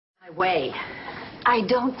Way. I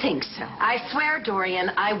don't think so. I swear, Dorian,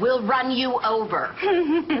 I will run you over.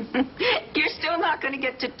 You're still not going to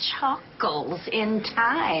get to Chuckles in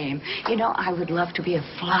time. You know, I would love to be a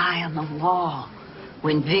fly on the wall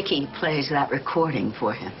when Vicky plays that recording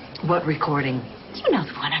for him. What recording? You know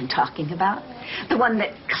the one I'm talking about. The one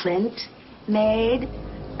that Clint made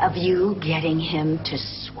of you getting him to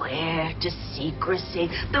swear to secrecy.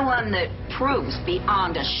 The one that proves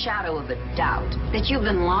beyond a shadow of a doubt that you've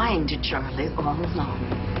been lying to Charlie all along.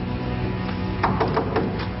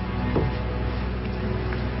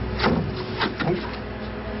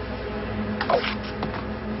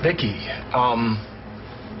 Vicky,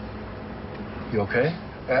 you okay?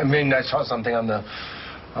 I mean, I saw something on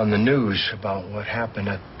the news about what happened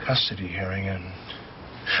at custody hearing, and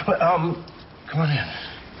well, come on in.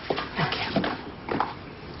 Thank you.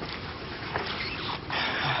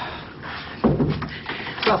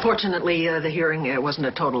 Well, fortunately, the hearing wasn't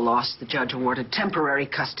a total loss. The judge awarded temporary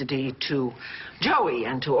custody to Joey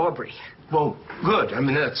and to Aubrey. Well, good. I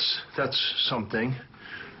mean, that's something.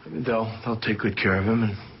 They'll take good care of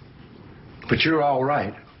him, but you're all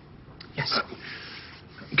right. Yes.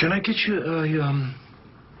 Can I get you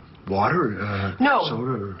water? No. Soda?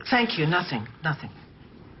 Or... Thank you. Nothing.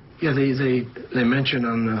 Yeah, they mentioned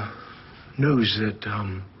on the news that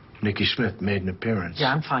Nikki Smith made an appearance.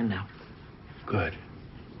 Yeah, I'm fine now. Good.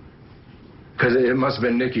 Because it must have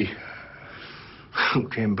been Nikki who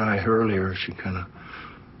came by earlier. She kind of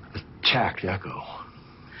attacked Echo.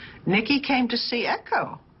 Nikki came to see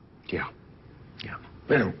Echo? Yeah.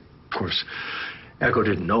 And, of course, Echo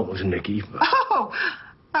didn't know it was Nikki. But... Oh,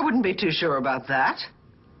 I wouldn't be too sure about that.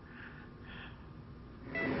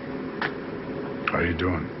 How are you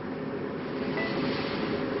doing?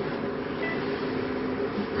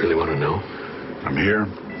 Really want to know? I'm here.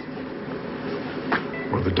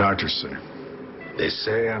 What do the doctors say? They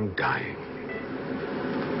say I'm dying.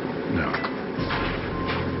 No.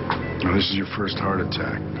 No, this is your first heart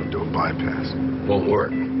attack. They'll do a bypass. Won't work.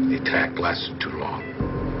 The attack lasted too long.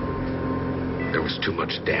 There was too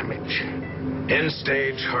much damage.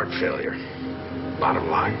 End-stage heart failure. Bottom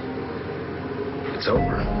line, it's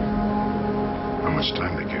over. How much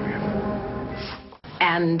time they give you?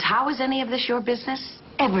 And how is any of this your business?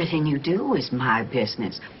 Everything you do is my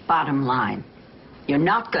business. Bottom line, you're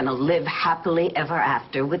not going to live happily ever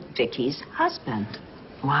after with Vicky's husband.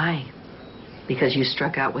 Why? Because you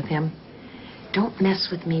struck out with him? Don't mess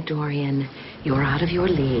with me, Dorian. You're out of your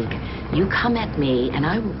league. You come at me, and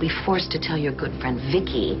I will be forced to tell your good friend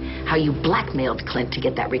Vicky how you blackmailed Clint to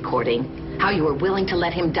get that recording, how you were willing to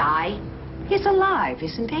let him die. He's alive,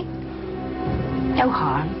 isn't he? No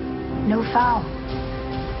harm, no foul.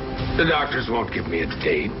 The doctors won't give me a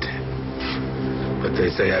date, but they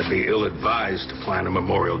say I'd be ill-advised to plan a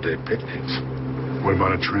Memorial Day picnic. What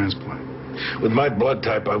about a transplant? With my blood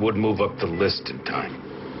type, I would move up the list in time.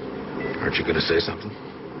 Aren't you going to say something?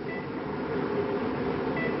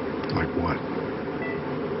 Like what?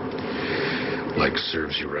 Like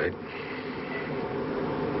serves you right.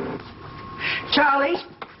 Charlie,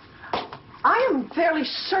 I am fairly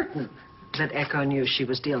certain that Echo knew she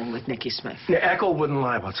was dealing with Nikki Smith. Yeah, Echo wouldn't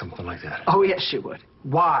lie about something like that. Oh, yes, she would.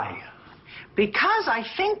 Why? Because I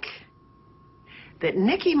think that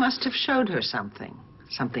Nikki must have showed her something.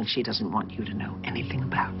 Something she doesn't want you to know anything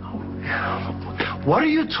about. Oh, what are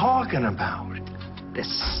you talking about?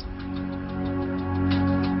 This.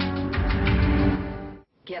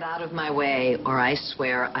 Get out of my way, or I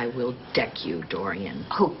swear I will deck you, Dorian.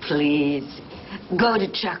 Oh, please. Go to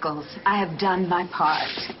Chuckles. I have done my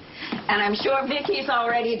part. And I'm sure Vicky's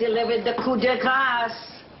already delivered the coup de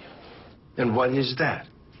grace. And what is that?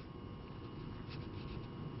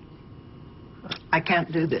 I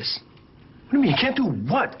can't do this. What do you mean, you can't do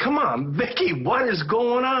what? Come on, Vicky, what is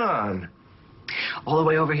going on? All the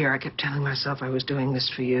way over here, I kept telling myself I was doing this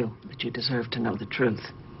for you, that you deserve to know the truth.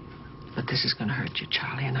 But this is going to hurt you,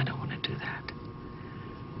 Charlie, and I don't want to do that.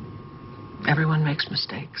 Everyone makes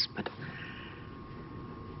mistakes, but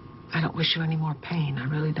I don't wish you any more pain. I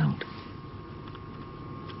really don't.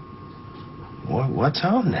 What's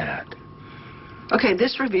on that? Okay,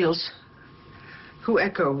 this reveals who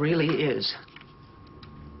Echo really is.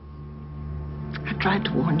 I tried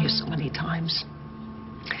to warn you so many times,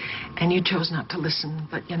 and you chose not to listen.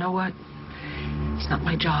 But you know what? It's not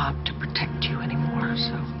my job to protect you anymore,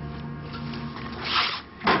 so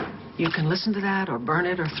you can listen to that or burn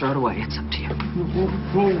it or throw it away. It's up to you.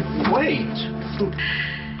 Wait.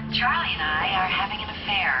 Charlie and I are having an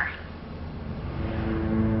affair.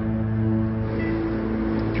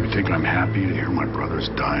 You think I'm happy to hear my brother's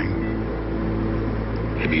dying?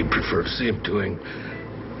 Maybe you'd prefer to see him doing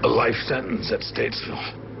a life sentence at Statesville.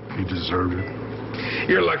 He deserved it.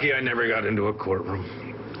 You're lucky I never got into a courtroom.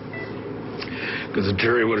 Because the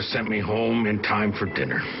jury would have sent me home in time for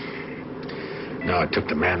dinner. Now I took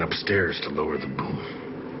the man upstairs to lower the boom.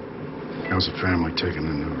 How's the family taking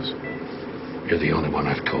the news? You're the only one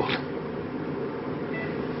I've told.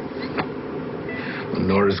 Well,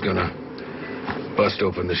 Nora's gonna bust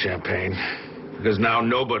open the champagne. Because now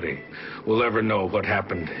nobody will ever know what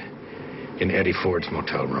happened in Eddie Ford's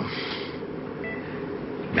motel room.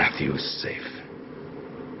 Matthew is safe.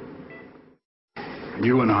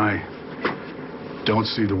 You and I don't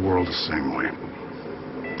see the world the same way.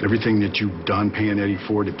 Everything that you've done paying Eddie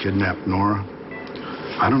Ford to kidnap Nora,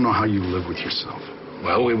 I don't know how you live with yourself.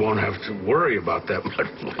 Well, we won't have to worry about that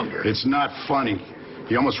much longer. It's not funny.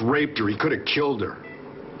 He almost raped her. He could have killed her.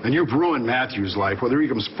 And you've ruined Matthew's life, whether he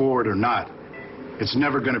comes forward or not. It's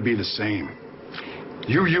never going to be the same.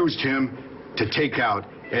 You used him to take out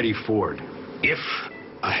Eddie Ford. If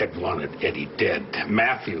I had wanted Eddie dead,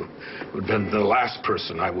 Matthew would have been the last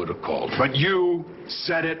person I would have called. But you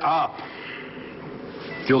set it up.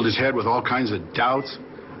 Filled his head with all kinds of doubts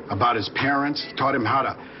about his parents, taught him how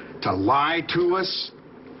to lie to us,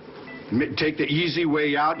 take the easy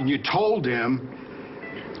way out, and you told him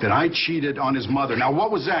that I cheated on his mother. Now,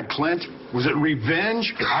 what was that, Clint? Was it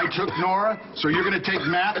revenge? I took Nora, so you're going to take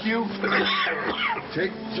Matthew?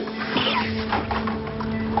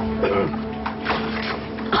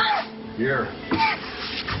 Here.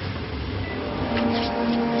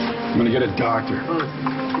 I'm going to get a doctor.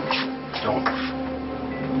 Don't.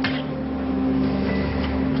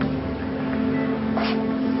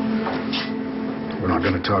 We're not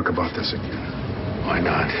going to talk about this again. Why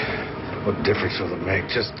not? What difference will it make?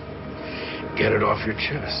 Just get it off your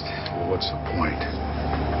chest. Well, what's the point?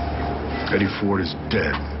 Eddie Ford is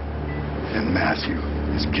dead, and Matthew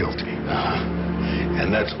is guilty.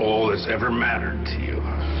 And that's all that's ever mattered to you.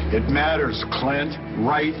 It matters, Clint.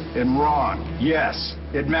 Right and wrong. Yes,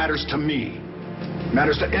 it matters to me. It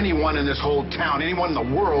matters to anyone in this whole town, anyone in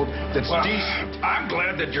the world that's decent. I'm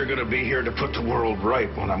glad that you're going to be here to put the world right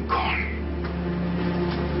when I'm gone.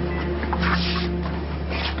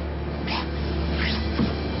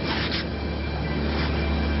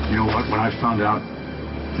 You know what? When I found out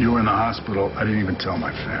you were in the hospital, I didn't even tell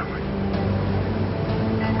my family.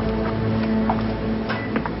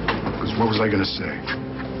 Because what was I going to say?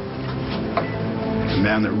 The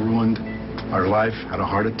man that ruined our life had a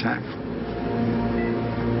heart attack?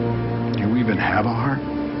 Do you even have a heart?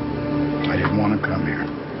 I didn't want to come here.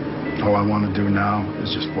 All I want to do now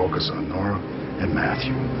is just focus on Nora and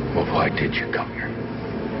Matthew. Well, why did you come here?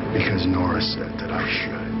 Because Nora said that I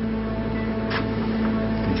should.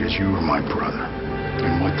 Because you were my brother.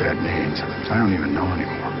 And what that means, I don't even know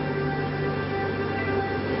anymore.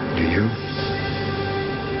 Do you?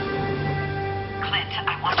 Clint,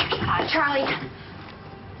 I want your side. Charlie.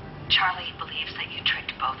 Charlie believes that you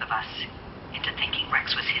tricked both of us into thinking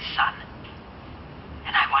Rex was his son.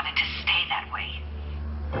 And I wanted to stay that way.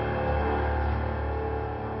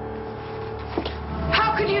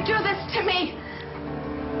 How could you do this to me?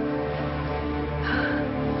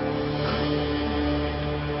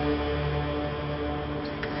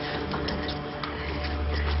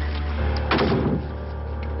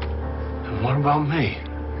 And what about me?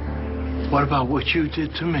 What about what you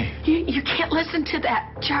did to me? You can't listen to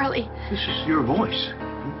that, Charlie. This is your voice.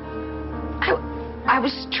 I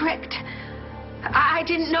was tricked. I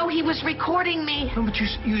didn't know he was recording me. No, but you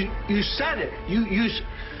said it.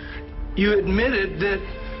 You admitted that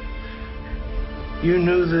you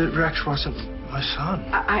knew that Rex wasn't my son.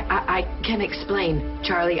 I can explain,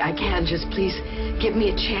 Charlie. I can. Just please give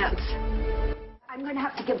me a chance. I'm going to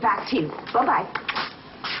have to get back to you. Bye-bye.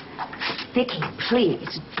 Vicki,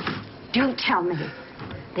 please, do tell me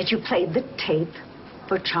that you played the tape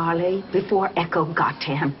for Charlie before Echo got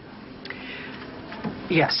to him.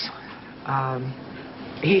 Yes.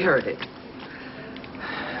 He heard it.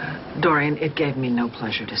 Dorian, it gave me no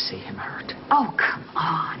pleasure to see him hurt. Oh, come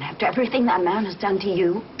on. After everything that man has done to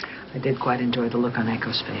you. I did quite enjoy the look on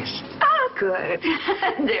Echo's face. Oh, good.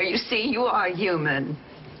 There you see, you are human.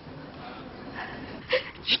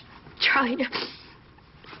 Charlie,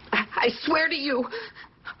 I swear to you,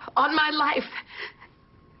 on my life,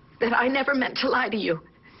 that I never meant to lie to you.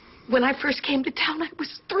 When I first came to town, I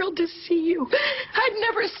was thrilled to see you. I've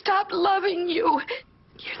never stopped loving you.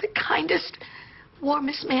 You're the kindest,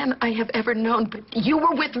 warmest man I have ever known, but you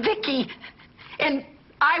were with Vicki, and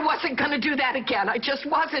I wasn't going to do that again. I just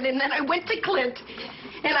wasn't, and then I went to Clint,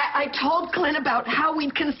 and I told Clint about how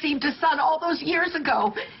we'd conceived a son all those years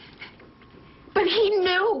ago. But he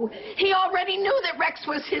knew. He already knew that Rex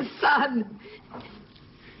was his son.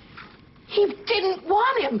 He didn't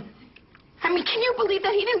want him. I mean, can you believe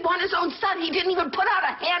that he didn't want his own son? He didn't even put out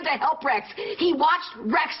a hand to help Rex. He watched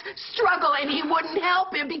Rex struggle, and he wouldn't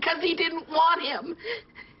help him because he didn't want him.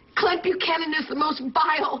 Clint Buchanan is the most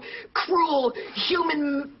vile, cruel,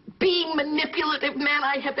 human being, manipulative man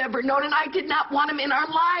I have ever known, and I did not want him in our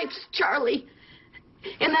lives, Charlie.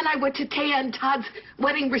 And then I went to Taya and Todd's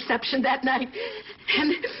wedding reception that night,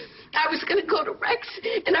 and I was going to go to Rex,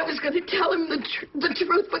 and I was going to tell him the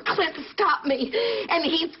truth, but Clint stopped me, and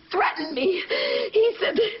he threatened me. He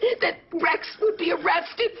said that Rex would be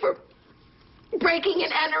arrested for breaking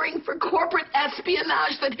and entering, for corporate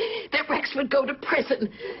espionage, that Rex would go to prison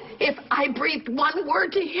if I breathed one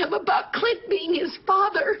word to him about Clint being his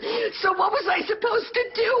father. So what was I supposed to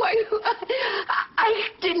do? I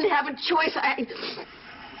didn't have a choice.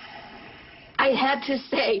 I had to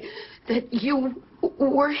say that you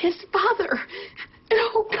were his father.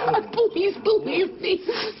 Oh, God, please believe me.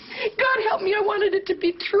 God help me, I wanted it to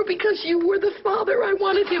be true because you were the father I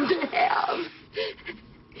wanted him to have.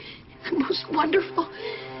 The most wonderful,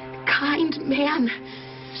 kind man.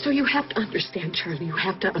 So you have to understand, Charlie, you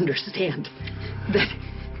have to understand that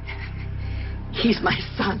he's my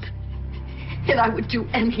son. And I would do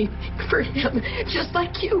anything for him, just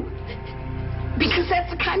like you. Because that's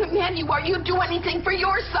the kind of man you are. You'd do anything for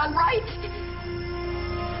your son, right?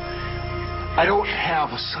 I don't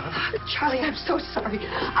have a son. Charlie, I'm so sorry.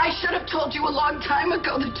 I should have told you a long time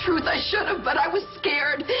ago the truth. I should have, but I was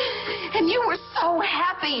scared. And you were so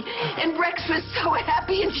happy. And Rex was so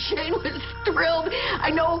happy, and Shane was thrilled.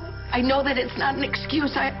 I know that it's not an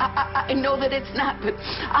excuse. I know that it's not, but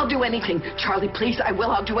I'll do anything. Charlie, please, I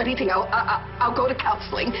will. I'll do anything. I'll go to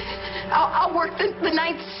counseling. I'll work the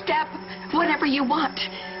ninth step. Whatever you want.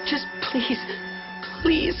 Just please,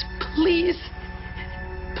 please, please.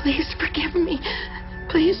 Please forgive me.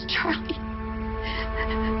 Please, Charlie.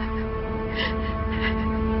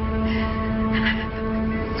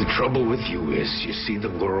 The trouble with you is you see the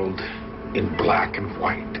world in black and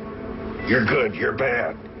white. You're good, you're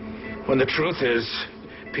bad. When the truth is,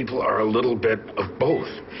 people are a little bit of both.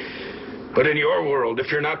 But in your world,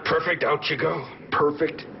 if you're not perfect, out you go.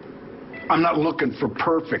 Perfect? I'm not looking for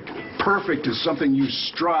perfect. Perfect is something you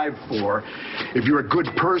strive for if you're a good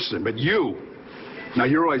person, but now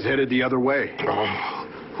you're always headed the other way. Oh,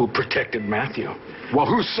 who protected Matthew? Well,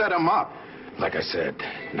 who set him up? Like I said,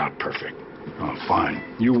 not perfect. Oh,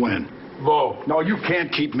 fine. You win. Bo. No, you can't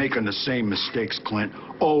keep making the same mistakes, Clint,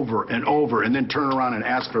 over and over, and then turn around and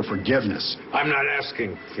ask for forgiveness. I'm not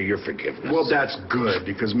asking for your forgiveness. Well, that's good,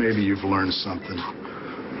 because maybe you've learned something.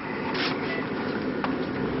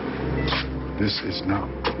 This is not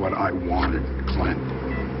what I wanted, Clint.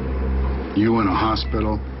 You in a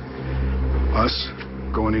hospital, us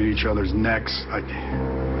going at each other's necks. I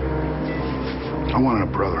wanted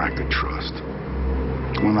a brother I could trust,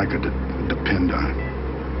 one I could depend on.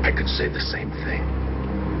 I could say the same thing.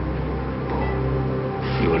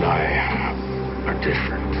 You and I are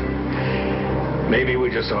different. Maybe we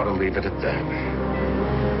just ought to leave it at that.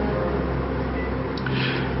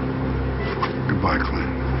 Goodbye,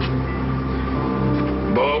 Clint.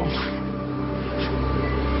 Bo,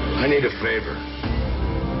 I need a favor.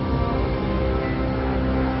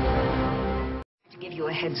 Give you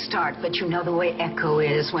a head start, but you know the way Echo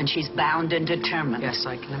is when she's bound and determined. Yes,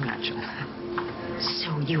 I can imagine.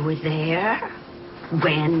 So you were there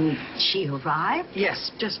when she arrived?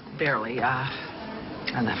 Yes, just barely. I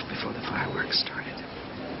left before the fireworks started.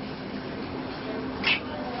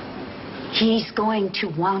 He's going to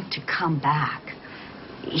want to come back.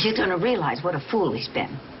 He's going to realize what a fool he's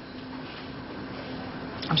been.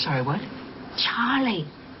 I'm sorry, what? Charlie,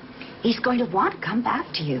 he's going to want to come back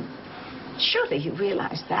to you. Surely you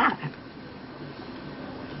realize that.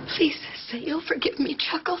 Please say you'll forgive me,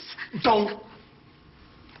 Chuckles. Don't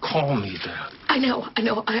call me that. I know.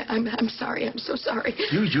 I'm sorry. I'm so sorry.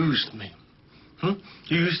 You used me.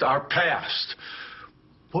 You used our past.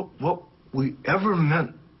 What we ever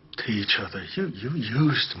meant to each other. You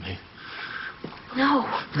used me. No.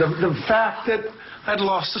 The fact that I'd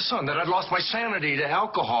lost a son, that I'd lost my sanity to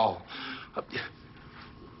alcohol.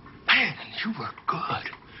 Man, you were good.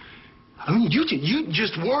 I mean, you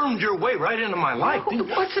just wormed your way right into my life. No, it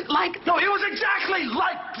wasn't like... No, it was exactly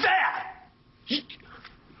like that.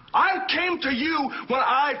 I came to you when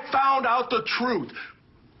I found out the truth.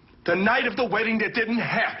 The night of the wedding that didn't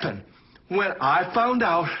happen. When I found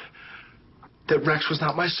out that Rex was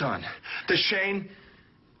not my son. That Shane...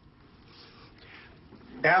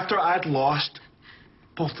 After I'd lost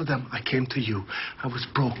both of them, I came to you. I was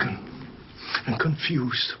broken and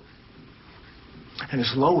confused. And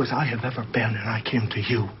as low as I have ever been, and I came to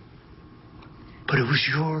you. But it was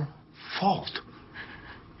your fault.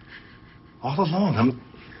 All along,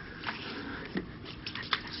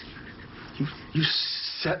 You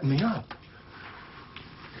set me up.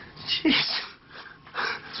 Jeez.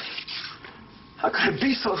 How could I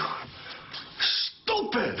be so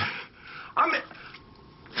stupid?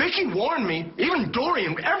 Vicky warned me, even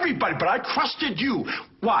Dorian, everybody, but I trusted you.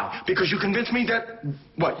 Why? Because you convinced me that,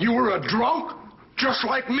 what, you were a drunk? Just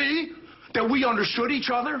like me? That we understood each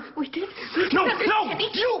other? We did. No,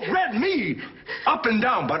 you read me up and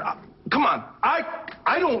down, but come on,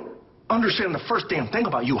 I don't understand the first damn thing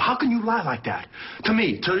about you. How can you lie like that? To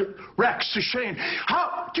me, to Rex, to Shane.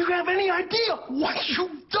 How do you have any idea what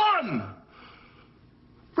you've done?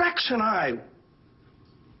 Rex and I,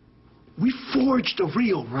 we forged a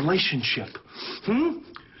real relationship.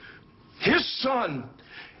 His son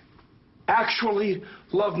actually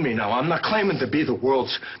loved me. Now, I'm not claiming to be the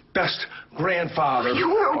world's best grandfather. You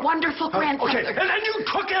were a wonderful grandfather. Okay, and then you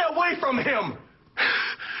took it away from him.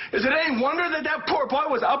 Is it any wonder that that poor boy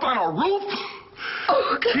was up on a roof?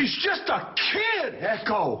 Oh, God. He's just a kid,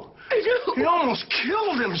 Echo. I know. He almost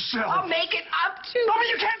killed himself. I'll make it up to you. No, but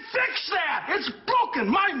you can't fix that. It's broken.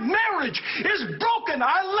 My marriage is broken.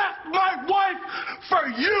 I left my wife for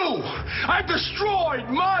you. I destroyed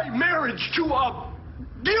my marriage to a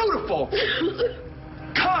beautiful,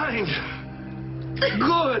 kind,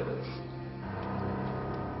 good,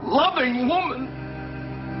 loving woman.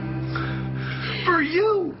 For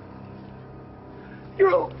you.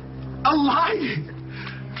 You're a lying,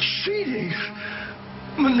 cheating,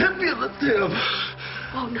 manipulative.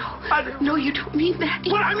 Oh, no. No, you don't mean that.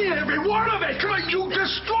 But I mean every word of it. Come on, you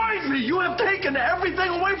destroyed me. You have taken everything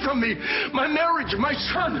away from me. My marriage, my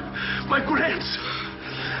son, my grandson.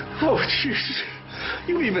 Oh, jeez.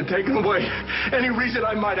 You've even taken away any reason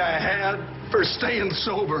I might have had for staying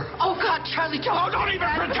sober. Oh, God, Charlie, Don't even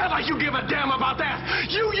pretend like you give a damn about that.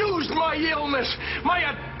 You used my illness, my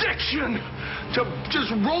addiction, to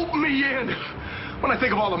just rope me in. When I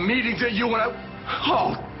think of all the meetings that you and I...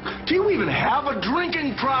 Oh, do you even have a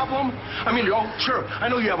drinking problem? I mean, oh, sure, I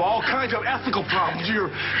know you have all kinds of ethical problems.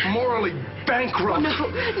 You're morally bankrupt.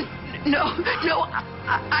 No,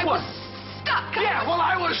 I was stuck. Yeah, well,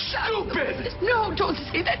 I was stupid. No, don't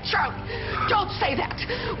say that, Charlie. Don't say that.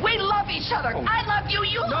 We love each other. Oh. I love you.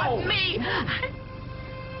 You love me.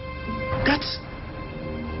 That's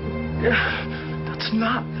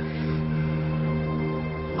not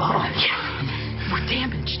love. Yeah, we're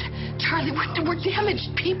damaged. Charlie, we're damaged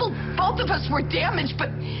people. Both of us were damaged, but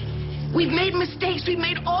we've made mistakes. We've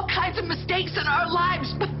made all kinds of mistakes in our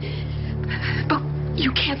lives, but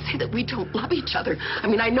you can't say that we don't love each other. I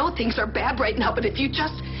mean, I know things are bad right now, but if you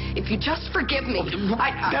just forgive me,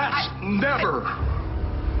 That's never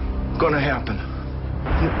gonna happen.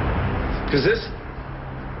 Because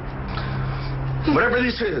whatever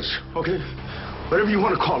this is, okay, whatever you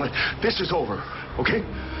want to call it, this is over, okay?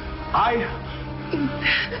 I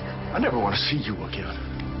never want to see you again.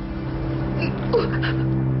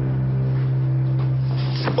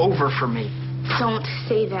 It's over for me. Don't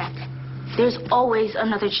say that. There's always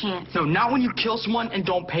another chance. No, not when you kill someone and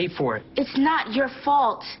don't pay for it. It's not your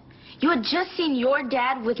fault. You had just seen your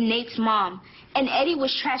dad with Nate's mom, and Eddie was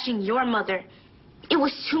trashing your mother. It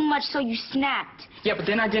was too much, so you snapped. Yeah, but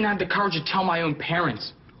then I didn't have the courage to tell my own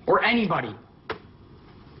parents. Or anybody.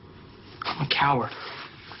 I'm a coward.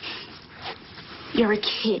 You're a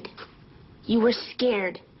kid. You were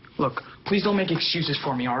scared. Look, please don't make excuses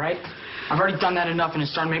for me, all right? I've already done that enough, and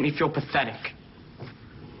it's starting to make me feel pathetic.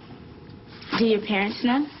 Do your parents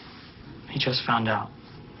know? He just found out.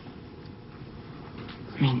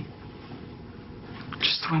 I mean,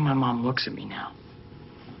 just the way my mom looks at me now.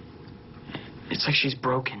 It's like she's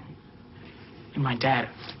broken. And my dad,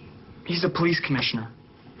 he's the police commissioner.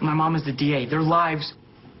 And my mom is the DA. Their lives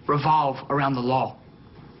revolve around the law.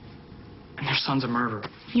 And their son's a murderer.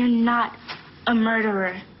 You're not a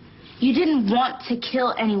murderer. You didn't want to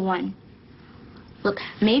kill anyone. Look,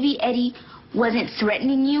 maybe Eddie wasn't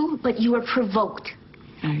threatening you, but you were provoked.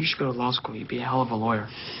 Yeah, you should go to law school. You'd be a hell of a lawyer.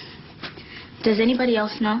 Does anybody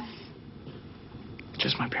else know?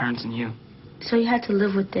 Just my parents and you. So you had to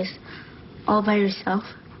live with this all by yourself?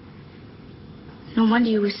 No wonder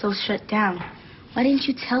you were so shut down. Why didn't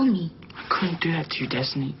you tell me? I couldn't do that to you,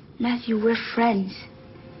 Destiny. Matthew, we're friends.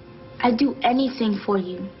 I'd do anything for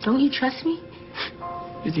you. Don't you trust me?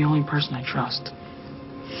 You're the only person I trust.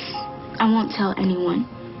 I won't tell anyone.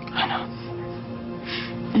 I know.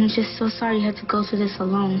 I'm just so sorry you had to go through this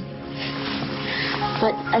alone.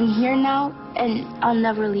 But I'm here now, and I'll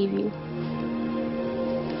never leave you.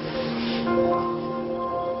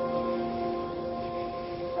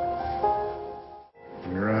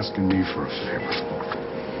 You're asking me for a favor.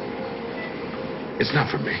 It's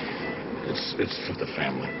not for me. It's for the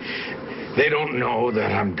family. They don't know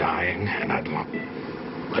that I'm dying, and I'd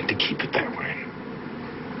like to keep it that way.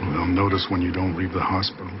 They'll notice when you don't leave the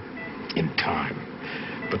hospital. In time.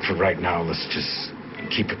 But for right now, let's just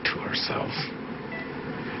keep it to ourselves.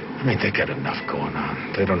 I mean, they got enough going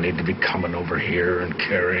on. They don't need to be coming over here and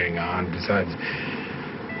carrying on. Besides,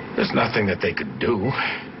 there's nothing that they could do.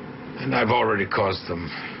 And I've already caused them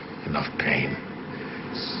enough pain.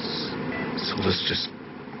 So let's just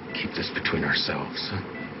keep this between ourselves.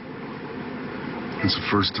 It's the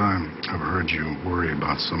first time I've heard you worry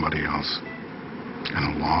about somebody else in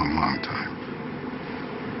a long, long time.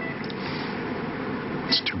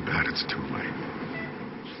 It's too bad it's too late.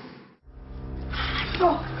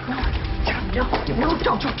 No,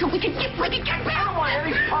 don't. We can get back. I don't want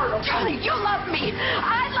any part of it. Charlie, you love me.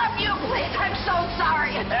 I love you. Please, I'm so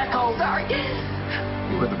sorry. Echo. Sorry.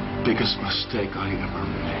 You were the biggest mistake I ever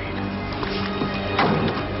made.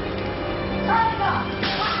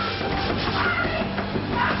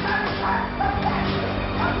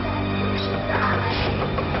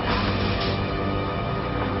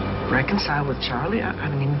 Reconcile with Charlie? I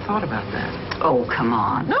haven't even thought about that. Oh, come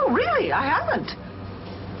on. No, really, I haven't.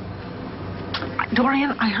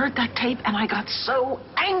 Dorian, I heard that tape and I got so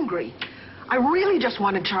angry. I really just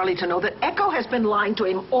wanted Charlie to know that Echo has been lying to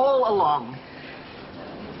him all along.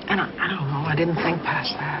 And I don't know, I didn't think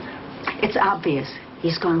past that. It's obvious.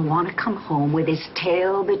 He's going to want to come home with his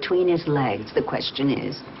tail between his legs. The question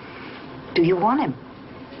is, do you want him?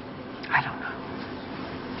 I don't know.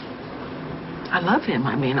 I love him.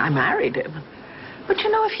 I mean, I married him. But you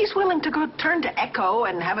know, if he's willing to go turn to Echo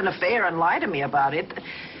and have an affair and lie to me about it,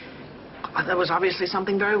 there was obviously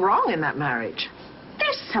something very wrong in that marriage.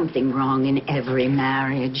 There's something wrong in every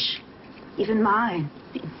marriage, even mine.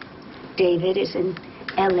 David is in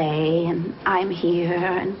L.A. and I'm here,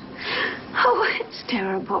 and oh, it's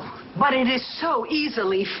terrible. But it is so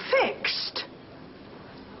easily fixed.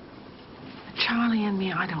 Charlie and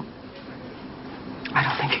me, I don't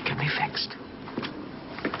think it can be fixed.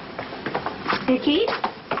 Vicky?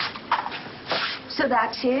 So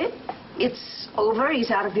that's it? It's over?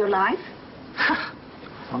 He's out of your life?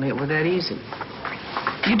 Only it were that easy.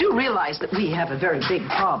 You do realize that we have a very big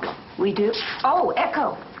problem. We do? Oh,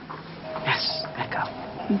 Echo. Yes, Echo.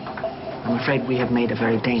 I'm afraid we have made a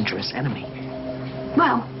very dangerous enemy.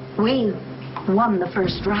 Well, we won the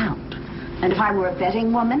first round. And if I were a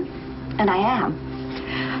betting woman, and I am,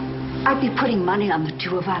 I'd be putting money on the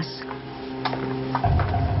two of us.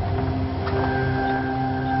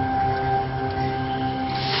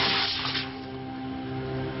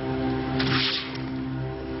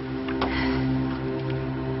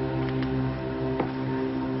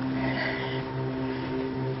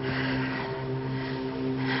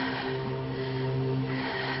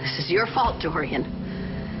 This is your fault, Dorian.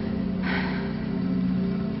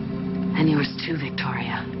 And yours too,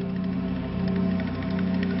 Victoria.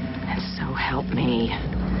 And so help me,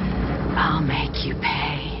 I'll make you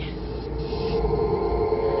pay.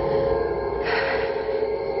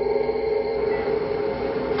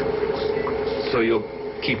 So you'll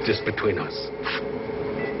keep this between us?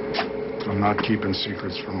 I'm not keeping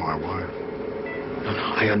secrets from my wife. No,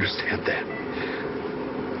 I understand that.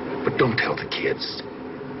 But don't tell the kids.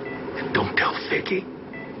 And don't tell Vicky.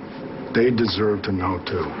 They deserve to know,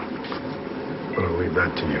 too. But I'll leave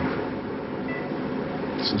that to you.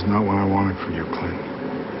 This is not what I wanted for you, Clint.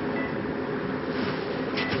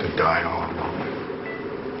 To die all alone.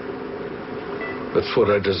 That's what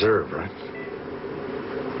I deserve, right?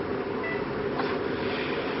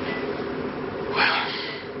 Well,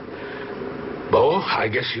 Bo, I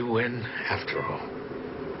guess you win after all.